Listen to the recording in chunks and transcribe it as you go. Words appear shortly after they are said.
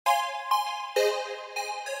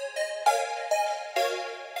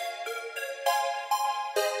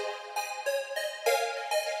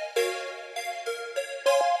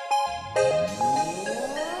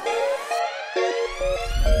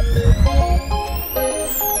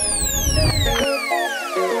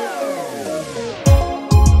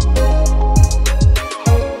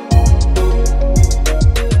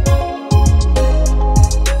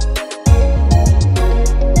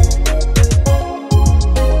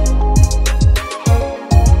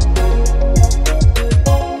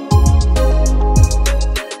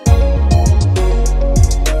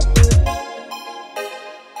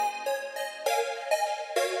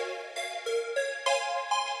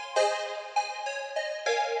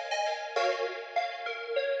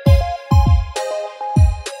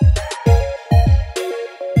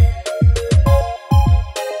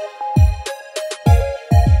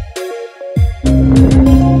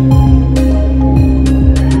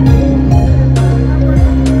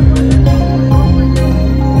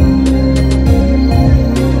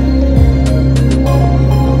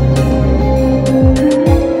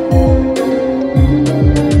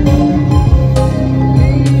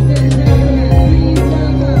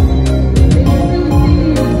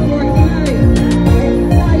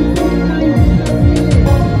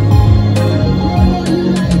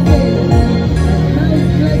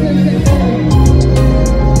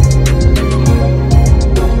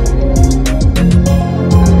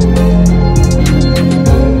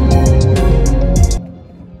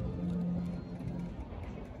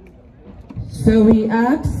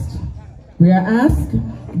we are asked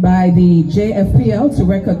by the JFPL to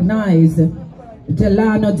recognize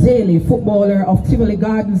Delano Daly, footballer of Tivoli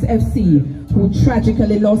Gardens FC, who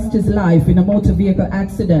tragically lost his life in a motor vehicle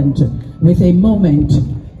accident, with a moment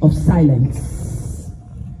of silence.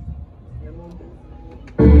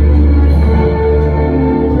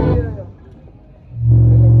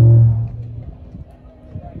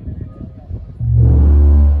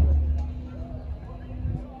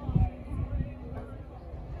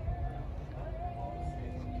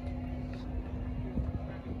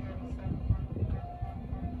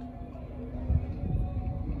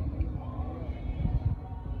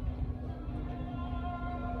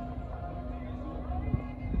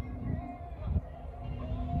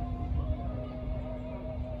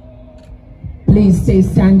 Please stay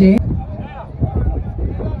standing.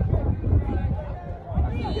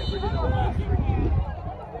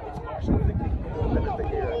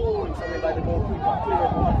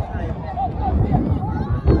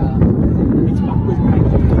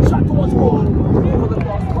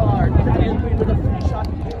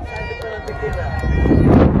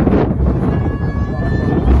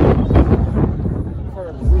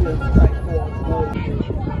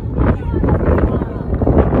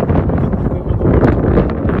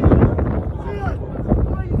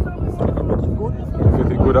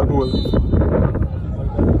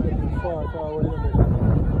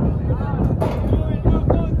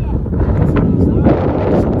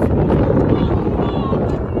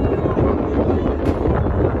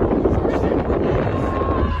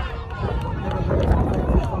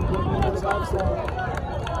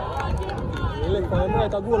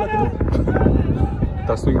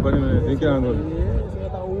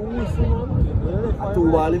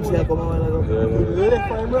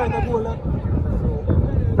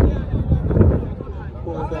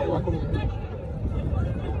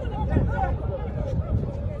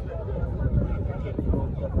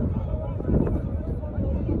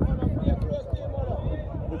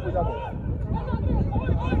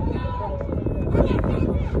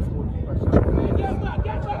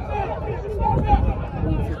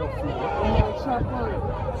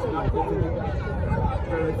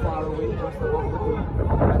 Very far away, just above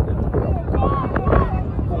the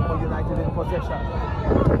Portmore United in possession.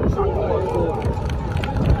 Shot towards goal.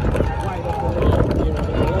 Wide up the lane.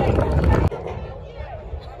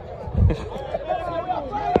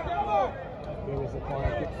 There is a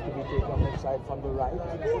corner kick to be taken inside from the right.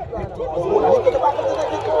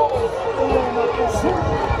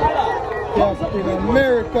 Just in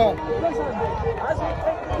America.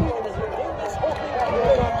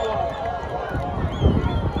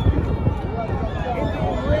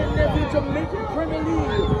 Jamaican Premier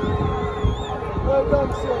League. Well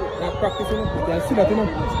done, sir. That practice, you know. You can see that, you know.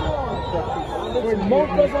 More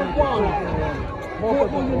Pleasant one.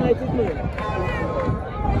 Portmore United name.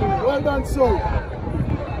 Well done, sir.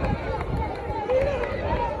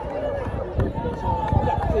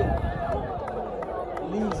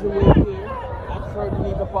 Leads the way here at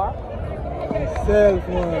Ferdinand Park. Myself,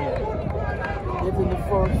 man. Getting the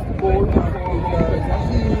first goal.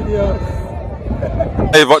 Genius.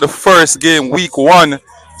 About the first game, week 1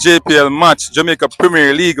 JPL match, Jamaica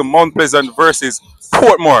Premier League, Mount Pleasant versus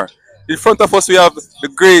Portmore. In front of us we have the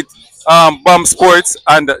great BAM Sports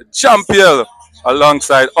and JPL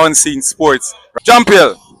alongside Unseen Sports.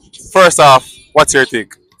 JPL, first off, what's your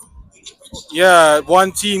take? Yeah,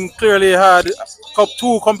 one team clearly had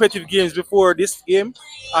two competitive games before this game,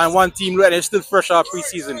 and one team is still fresh out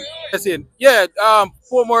pre-season. Yeah,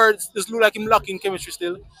 Portmore just look like him lacking chemistry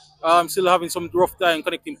still. Still having some rough time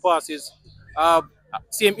connecting passes.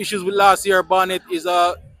 Same issues with last year. Barnett is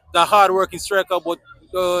the hard-working striker, but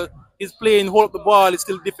his playing hold up the ball is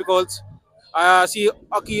still difficult. I see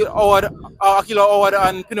Akila Howard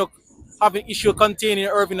and Pinnock having issue containing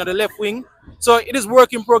Irving on the left wing. So it is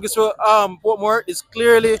work in progress for Portmore. It's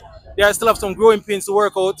clearly they still have some growing pains to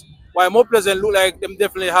work out. While Mount Pleasant look like them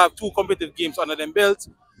definitely have 2 competitive games under them belt.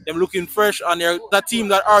 Them looking fresh, and they're that team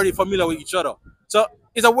that are already familiar with each other. So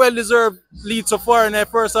it's a well-deserved lead so far in the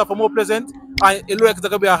first half for Mount Pleasant, and it looks like it's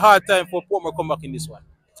going to be a hard time for Portmore to come back in this one.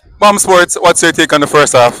 BAM Sports, what's your take on the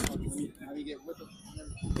first half?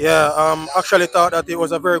 Yeah, actually thought that it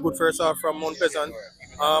was a very good first half from Mount Pleasant.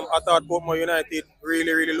 I thought Portmore United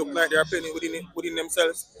really looked like they are playing within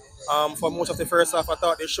themselves. For most of the first half, I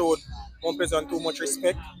thought they showed Mount Pleasant too much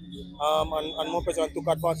respect. And Mount Pleasant took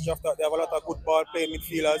advantage of that. They have a lot of good ball playing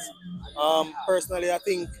midfielders. Personally, I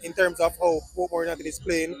think in terms of how Portmore United is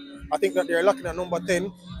playing, I think that they're lacking at number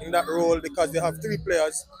 10 in that role because they have three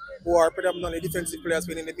players who are predominantly defensive players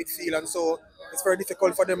within the midfield, and so it's very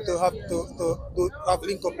difficult for them to to have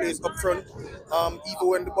link-up plays up front. Even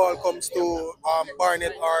when the ball comes to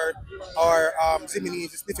Barnett or Zimini,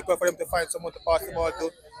 it's difficult for them to find someone to pass the ball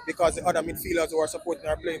to because the other midfielders who are supporting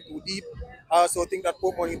are playing too deep. I also think that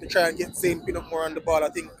Portmore need to try and get Zane Pinnock more on the ball. I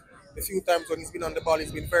think a few times when he's been on the ball,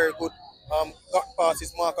 he's been very good. Got past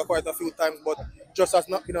his marker quite a few times, but just has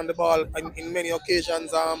not been on the ball in many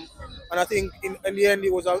occasions. And I think in the end,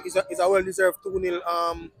 it's a well-deserved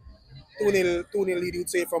 2-0 2-0 lead, you'd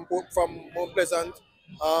say, from Mount Pleasant.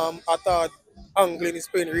 I thought Anglin is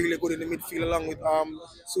playing really good in the midfield along with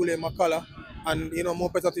Sule McCullough. And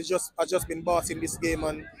Mount Pleasant has just been bossing this game,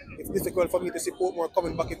 and it's difficult for me to see Portmore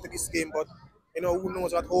coming back into this game. But who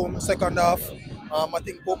knows at home, second half. I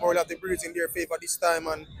think Portmore will have the breeze in their favour this time,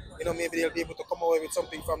 and maybe they'll be able to come away with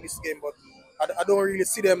something from this game. But I don't really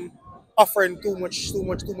see them offering too much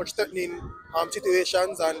threatening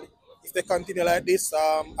situations, and if they continue like this,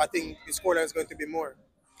 I think the scoreline is going to be more.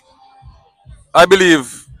 I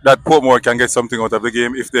believe that Portmore can get something out of the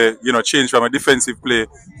game if they, change from a defensive play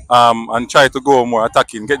and try to go more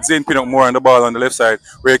attacking. Get Zane Pinnock more on the ball on the left side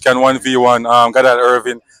where he can 1v1 Gadal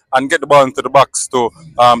Irvin and get the ball into the box to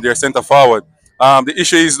their centre forward. The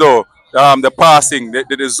issue is though, the passing,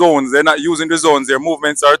 the zones, they're not using the zones, their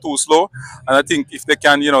movements are too slow. And I think if they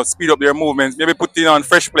can, speed up their movements, maybe put in on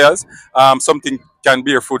fresh players, something can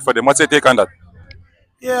bear fruit for them. What's your take on that?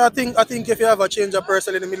 Yeah, I think if you have a change of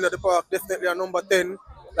person in the middle of the park, definitely a number 10.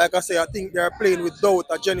 Like I say, I think they are playing without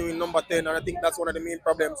a genuine number 10, and I think that's one of the main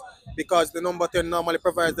problems because the number 10 normally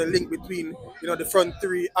provides the link between the front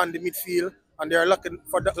three and the midfield, and they are lacking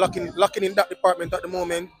in that department at the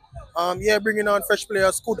moment. Yeah, bringing on fresh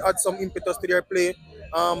players could add some impetus to their play.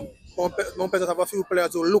 Mount Pleasant have a few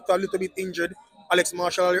players who look a little bit injured. Alex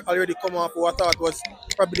Marshall already come off, who I thought was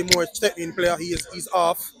probably the more stepping player. He's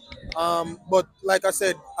off. But like I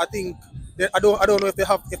said, I think I don't know if they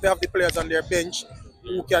have the players on their bench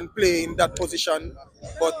who can play in that position.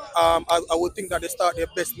 But I would think that they start their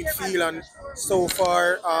best midfield, and so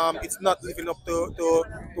far it's not living up to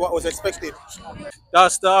what was expected.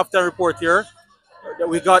 That's the after report here.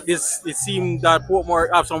 We got this. It seemed that Portmore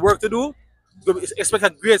have some work to do. We expect a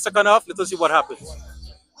great second half. Let us see what happens.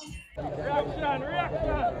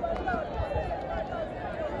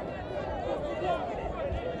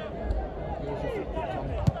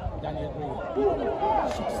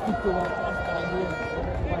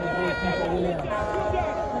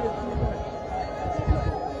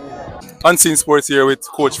 Unseen Sports here with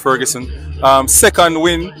Coach Ferguson. Second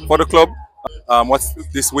win for the club. What's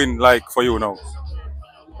this win like for you now?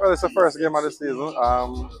 Well, it's the first game of the season.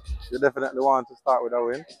 You definitely want to start with a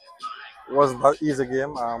win. It wasn't an easy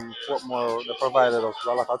game. Portmore, they provided us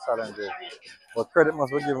with a lot of challenges. But credit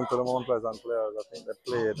must be given to the Mount Pleasant players. I think they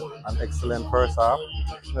played an excellent first half.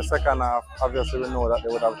 In the second half, obviously we know that they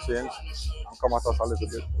would have changed and come at us a little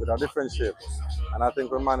bit with a different shape. And I think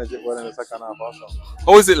we managed it well in the second half also.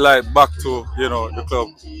 How is it like back to the club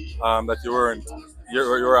that you weren't?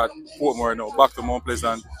 You're at Portmore now, back to Mount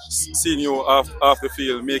Pleasant, seeing you off the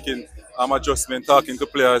field, making adjustment, talking to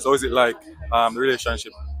players. How is it like the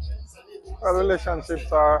relationship? Well, relationships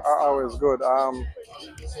are always good.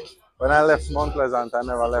 When I left Mount Pleasant, I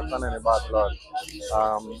never left on any bad blood.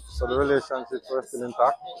 So the relationships were still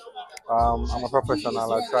intact. I'm a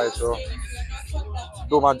professional. I try to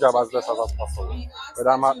do my job as best as possible. Whether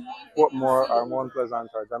I'm at Portmore or Mount Pleasant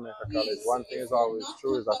or Jamaica College, one thing is always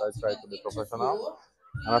true is that I try to be professional.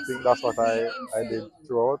 And I think that's what I did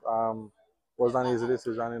throughout. It was an easy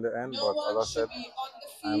decision in the end, but as I said,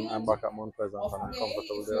 I'm back at Mount Pleasant and I'm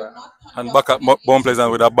comfortable there right now. And back at Mount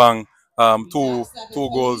Pleasant with a bang. Two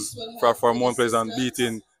goals for Mount Pleasant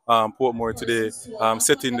beating Portmore today,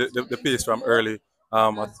 setting the pace from early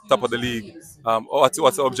at top of the league. What's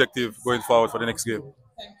the objective going forward for the next game?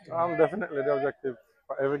 Definitely the objective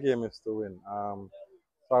for every game is to win.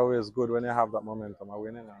 It's always good when you have that momentum of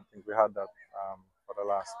winning. I think we had that for the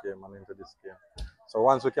last game and into this game. So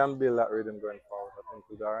once we can build that rhythm going forward, I think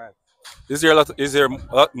we'll be all right. Is there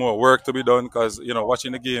a lot more work to be done? Because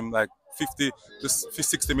watching the game like 50 to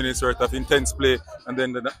 60 minutes worth of intense play, and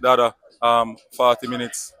then the other 40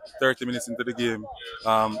 minutes, 30 minutes into the game,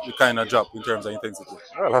 you kind of drop in terms of intensity.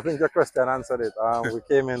 Well, I think your question answered it. We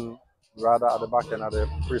came in rather at the back end of the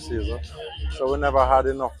preseason, so we never had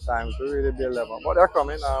enough time to really build them up. But they're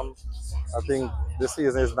coming. I think the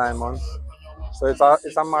season is 9 months. So it's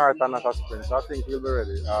a marathon, not a sprint. So I think we'll be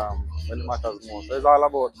ready when it matters more. So it's all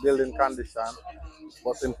about building condition,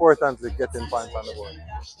 but importantly getting points on the board.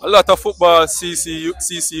 A lot of football, CC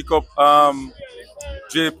Cup,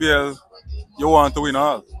 JPL, you want to win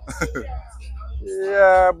all.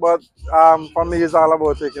 Yeah, but for me, it's all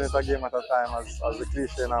about taking it a game at a time, as the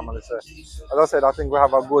cliche normally say. As I said, I think we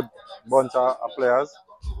have a good bunch of players.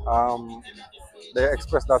 Um, they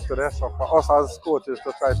express that today. So for us as coaches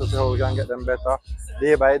to try to see how we can get them better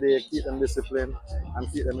day by day, keep them disciplined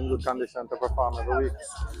and keep them in good condition to perform every week.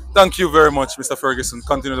 Thank you very much, Mr. Ferguson.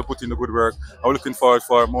 Continue to put in the good work. I'm looking forward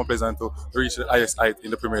for Mount Pleasant to reach the highest height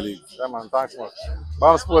in the Premier League. Yeah, man. Thanks much.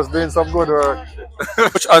 Bam Sports doing some good work.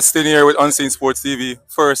 Coach Austin here with Unseen Sports TV.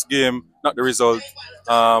 First game, not the result.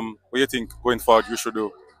 What do you think going forward you should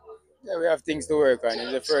do? Yeah, we have things to work on.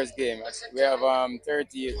 In the first game, we have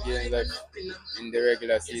 38 games left in the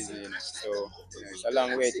regular season, so it's a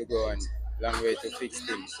long way to go and long way to fix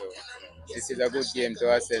things. So this is a good game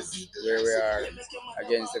to assess where we are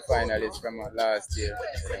against the finalists from last year.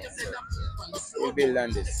 So we'll build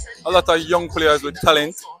on this. A lot of young players with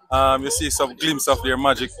talent. You see some glimpse of their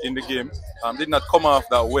magic in the game. Did not come off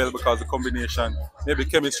that well because the combination, maybe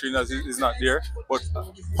chemistry is not there, but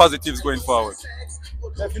positives going forward.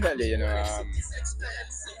 Definitely,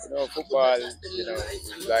 football,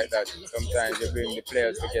 is like that. Sometimes you bring the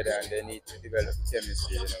players together and they need to develop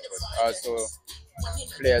chemistry, but also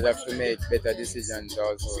players have to make better decisions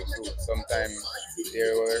also too. Sometimes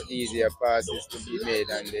there were easier passes to be made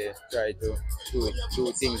and they try to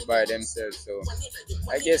do things by themselves. So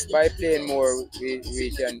I guess by playing more,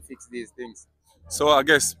 we can fix these things. So I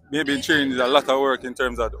guess maybe in training there's a lot of work in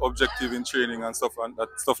terms of objective in training and stuff like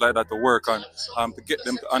that to work on to get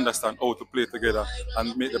them to understand how to play together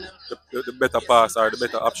and make the better pass or the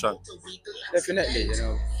better option. Definitely,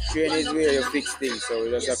 training is where you fix things, so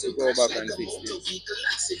you just have to go back and fix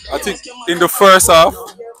things. I think in the first half,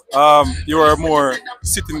 you were more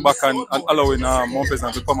sitting back and allowing Mount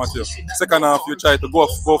Pleasant to come at you. Second half, you try to go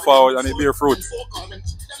forward and it bear fruit.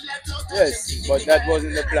 Yes, but that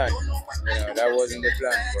wasn't the plan. That wasn't the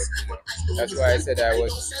plan. But that's why I said I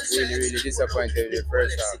was really, really disappointed in the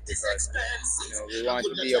first half because we want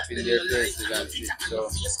to be up in their faces and sit. So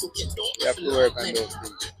we have to work on those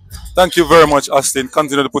things. Thank you very much, Austin.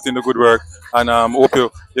 Continue to put in the good work and hope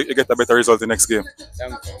you get a better result in the next game.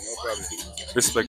 Thank you. No problem. Respect.